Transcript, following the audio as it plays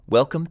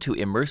Welcome to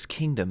Immerse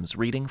Kingdom's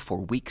reading for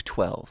Week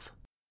 12,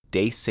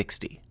 Day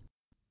 60.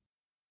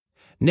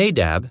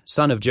 Nadab,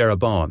 son of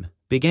Jeroboam,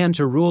 began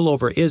to rule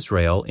over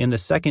Israel in the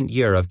 2nd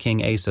year of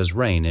King Asa's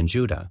reign in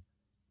Judah.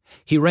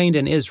 He reigned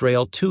in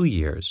Israel 2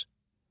 years.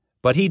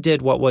 But he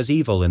did what was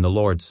evil in the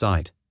Lord's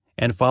sight,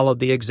 and followed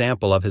the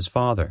example of his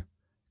father,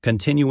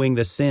 continuing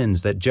the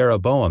sins that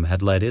Jeroboam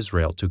had led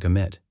Israel to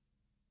commit.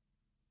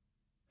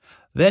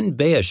 Then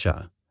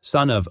Baasha,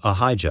 son of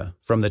Ahijah,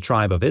 from the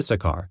tribe of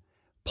Issachar,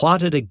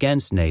 plotted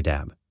against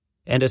Nadab,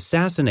 and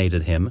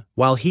assassinated him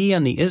while he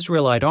and the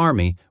Israelite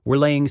army were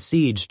laying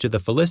siege to the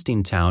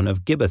Philistine town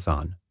of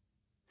Gibbethon.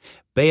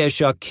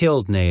 Baasha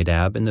killed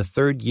Nadab in the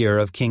 3rd year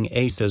of King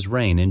Asa's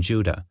reign in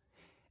Judah,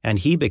 and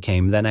he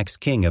became the next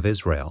king of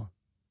Israel.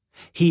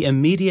 He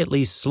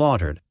immediately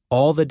slaughtered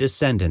all the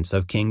descendants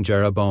of King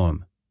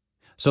Jeroboam,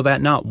 so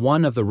that not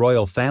one of the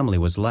royal family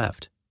was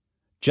left,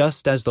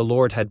 just as the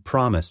Lord had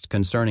promised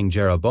concerning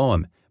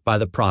Jeroboam by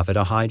the prophet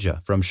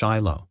Ahijah from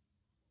Shiloh.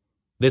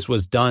 This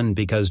was done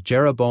because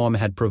Jeroboam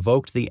had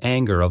provoked the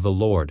anger of the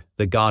Lord,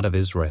 the God of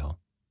Israel,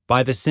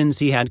 by the sins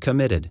he had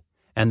committed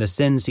and the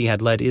sins he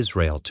had led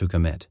Israel to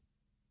commit.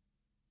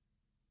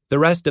 The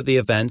rest of the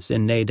events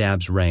in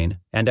Nadab's reign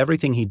and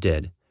everything he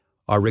did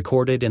are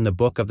recorded in the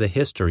book of the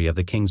history of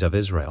the kings of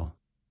Israel.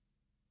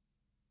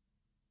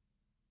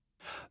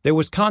 There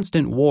was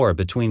constant war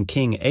between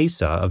King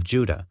Asa of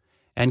Judah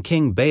and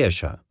King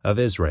Baasha of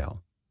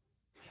Israel.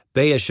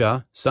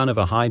 Baasha, son of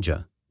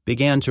Ahijah,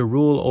 began to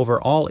rule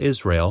over all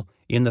Israel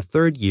in the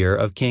 3rd year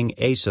of King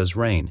Asa's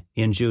reign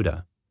in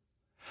Judah.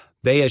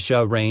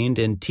 Baasha reigned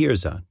in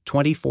Tirzah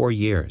 24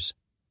 years.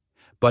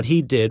 But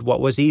he did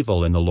what was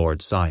evil in the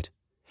Lord's sight,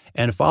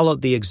 and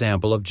followed the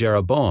example of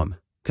Jeroboam,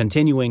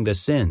 continuing the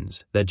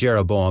sins that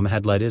Jeroboam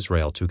had led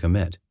Israel to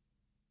commit.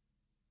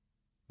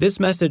 This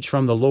message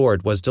from the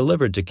Lord was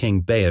delivered to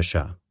King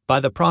Baasha by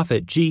the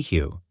prophet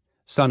Jehu,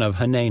 son of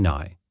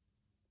Hanani.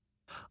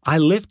 I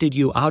lifted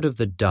you out of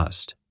the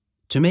dust,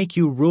 to make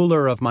you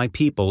ruler of my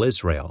people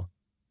Israel.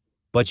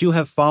 But you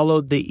have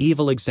followed the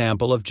evil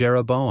example of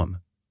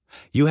Jeroboam.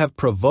 You have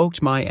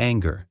provoked my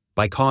anger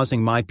by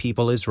causing my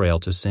people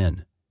Israel to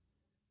sin.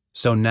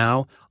 So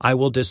now I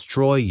will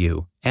destroy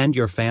you and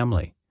your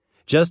family,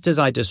 just as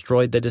I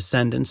destroyed the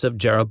descendants of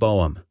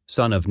Jeroboam,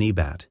 son of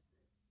Nebat.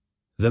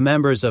 The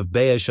members of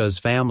Baasha's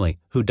family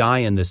who die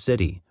in the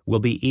city will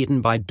be eaten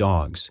by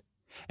dogs,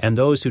 and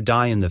those who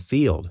die in the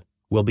field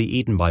will be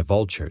eaten by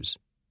vultures.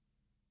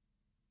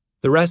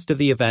 The rest of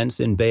the events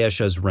in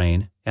Baasha's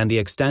reign and the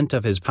extent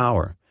of his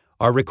power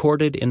are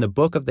recorded in the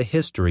book of the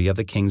history of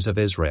the kings of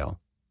Israel.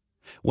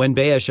 When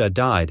Baasha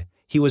died,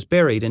 he was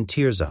buried in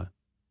Tirzah.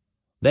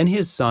 Then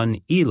his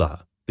son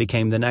Elah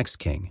became the next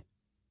king.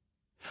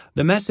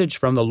 The message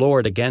from the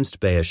Lord against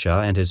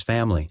Baasha and his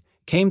family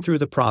came through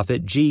the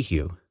prophet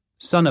Jehu,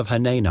 son of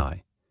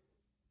Hanani.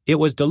 It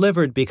was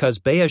delivered because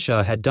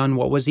Baasha had done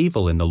what was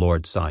evil in the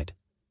Lord's sight,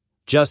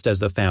 just as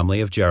the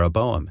family of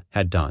Jeroboam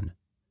had done,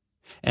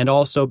 and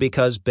also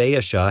because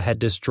Baasha had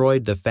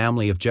destroyed the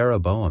family of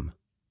Jeroboam.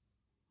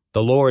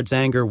 The Lord's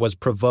anger was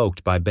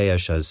provoked by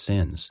Baasha's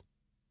sins.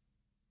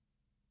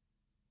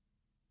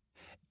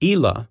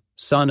 Elah,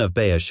 son of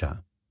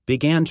Baasha,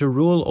 began to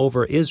rule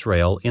over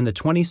Israel in the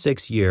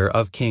 26th year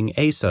of King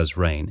Asa's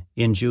reign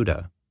in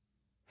Judah.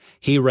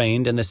 He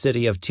reigned in the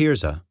city of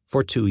Tirzah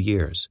for 2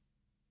 years.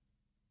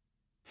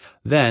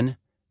 Then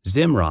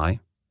Zimri,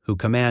 who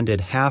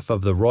commanded half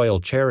of the royal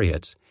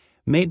chariots,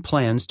 made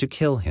plans to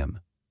kill him.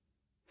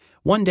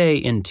 One day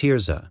in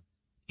Tirzah,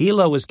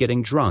 Elah was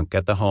getting drunk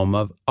at the home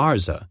of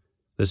Arza,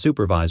 the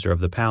supervisor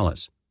of the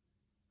palace.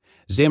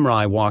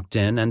 Zimri walked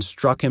in and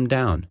struck him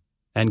down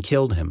and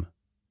killed him.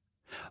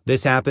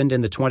 This happened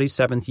in the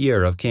 27th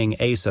year of King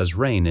Asa's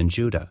reign in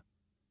Judah.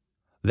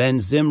 Then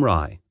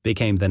Zimri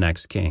became the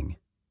next king.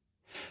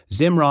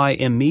 Zimri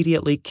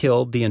immediately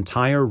killed the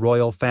entire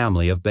royal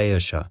family of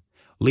Baasha,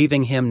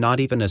 leaving him not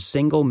even a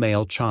single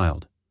male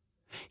child.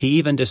 He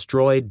even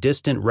destroyed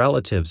distant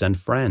relatives and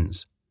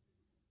friends.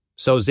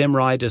 So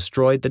Zimri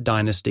destroyed the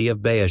dynasty of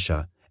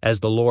Baasha,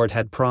 as the Lord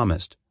had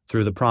promised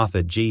through the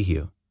prophet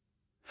Jehu.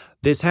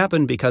 This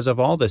happened because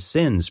of all the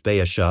sins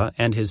Baasha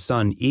and his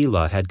son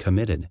Elah had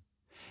committed,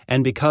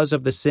 and because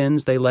of the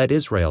sins they led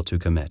Israel to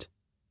commit.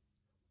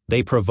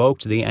 They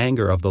provoked the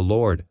anger of the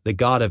Lord, the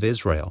God of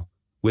Israel,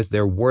 with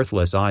their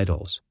worthless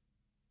idols.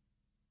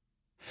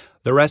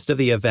 The rest of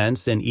the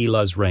events in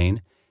Elah's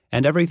reign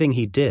and everything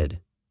he did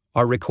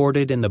are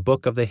recorded in the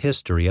book of the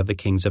history of the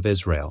kings of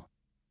Israel.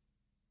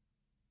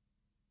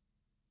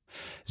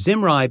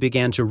 Zimri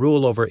began to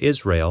rule over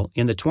Israel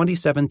in the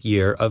 27th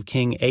year of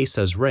King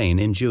Asa's reign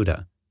in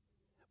Judah,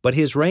 but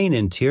his reign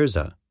in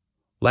Tirzah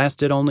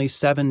lasted only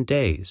 7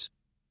 days.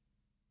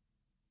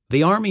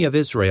 The army of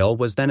Israel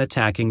was then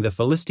attacking the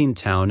Philistine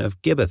town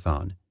of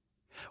Gibbethon.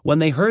 When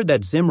they heard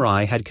that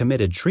Zimri had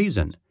committed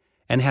treason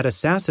and had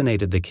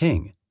assassinated the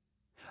king,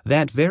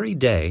 that very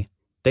day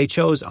they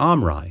chose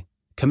Omri,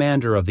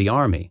 commander of the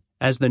army,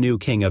 as the new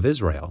king of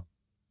Israel.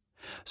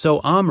 So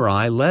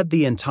Omri led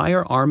the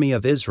entire army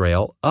of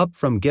Israel up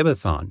from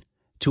Gibbethon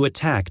to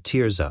attack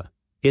Tirzah,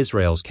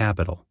 Israel's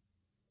capital.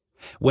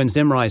 When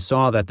Zimri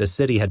saw that the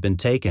city had been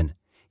taken,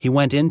 he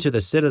went into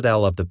the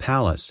citadel of the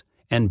palace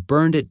and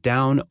burned it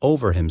down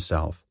over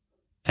himself,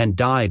 and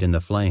died in the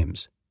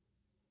flames.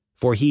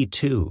 For he,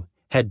 too,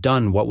 had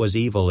done what was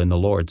evil in the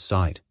Lord's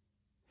sight.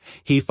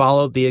 He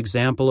followed the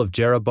example of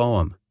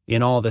Jeroboam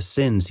in all the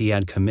sins he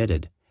had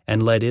committed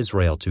and led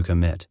Israel to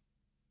commit.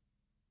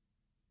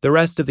 The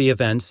rest of the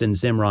events in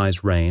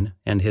Zimri's reign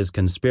and his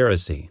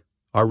conspiracy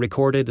are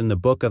recorded in the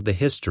book of the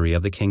history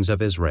of the kings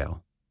of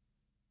Israel.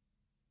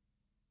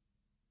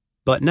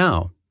 But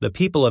now the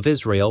people of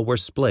Israel were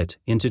split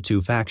into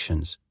two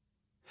factions.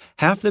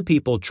 Half the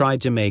people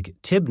tried to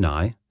make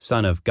Tibni,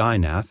 son of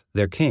Ginath,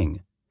 their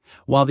king,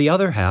 while the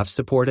other half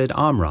supported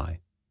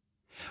Omri.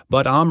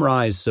 But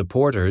Omri's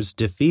supporters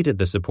defeated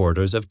the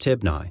supporters of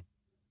Tibni.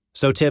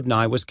 So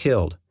Tibni was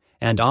killed,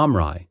 and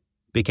Omri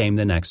became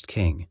the next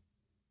king.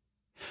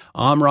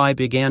 Omri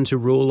began to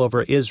rule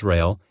over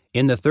Israel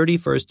in the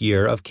 31st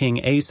year of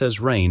King Asa's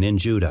reign in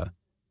Judah.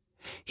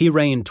 He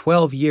reigned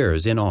 12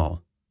 years in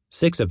all,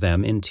 6 of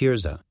them in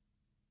Tirzah.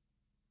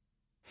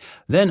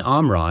 Then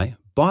Omri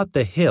bought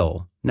the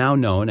hill now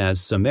known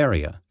as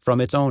Samaria from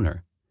its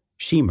owner,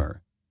 Shemer,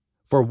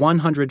 for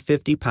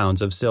 150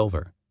 pounds of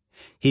silver.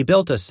 He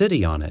built a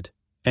city on it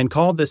and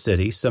called the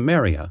city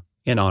Samaria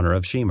in honor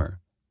of Shemer.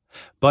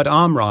 But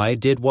Omri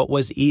did what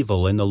was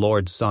evil in the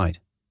Lord's sight,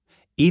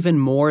 even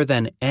more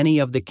than any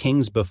of the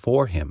kings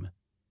before him.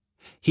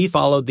 He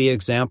followed the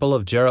example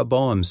of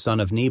Jeroboam son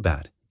of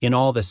Nebat in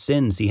all the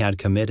sins he had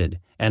committed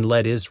and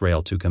led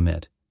Israel to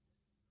commit.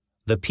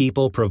 The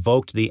people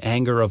provoked the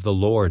anger of the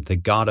Lord, the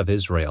God of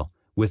Israel,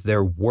 with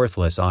their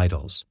worthless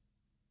idols.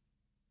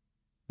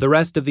 The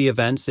rest of the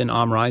events in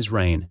Omri's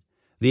reign,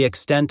 the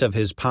extent of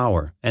his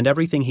power, and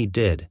everything he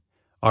did,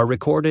 are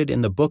recorded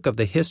in the book of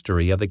the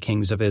history of the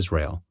kings of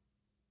Israel.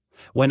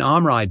 When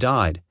Omri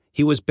died,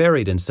 he was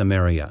buried in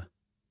Samaria.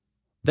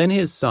 Then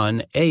his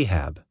son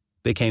Ahab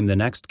became the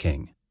next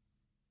king.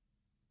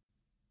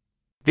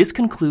 This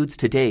concludes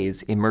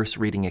today's Immerse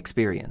reading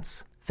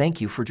experience.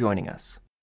 Thank you for joining us.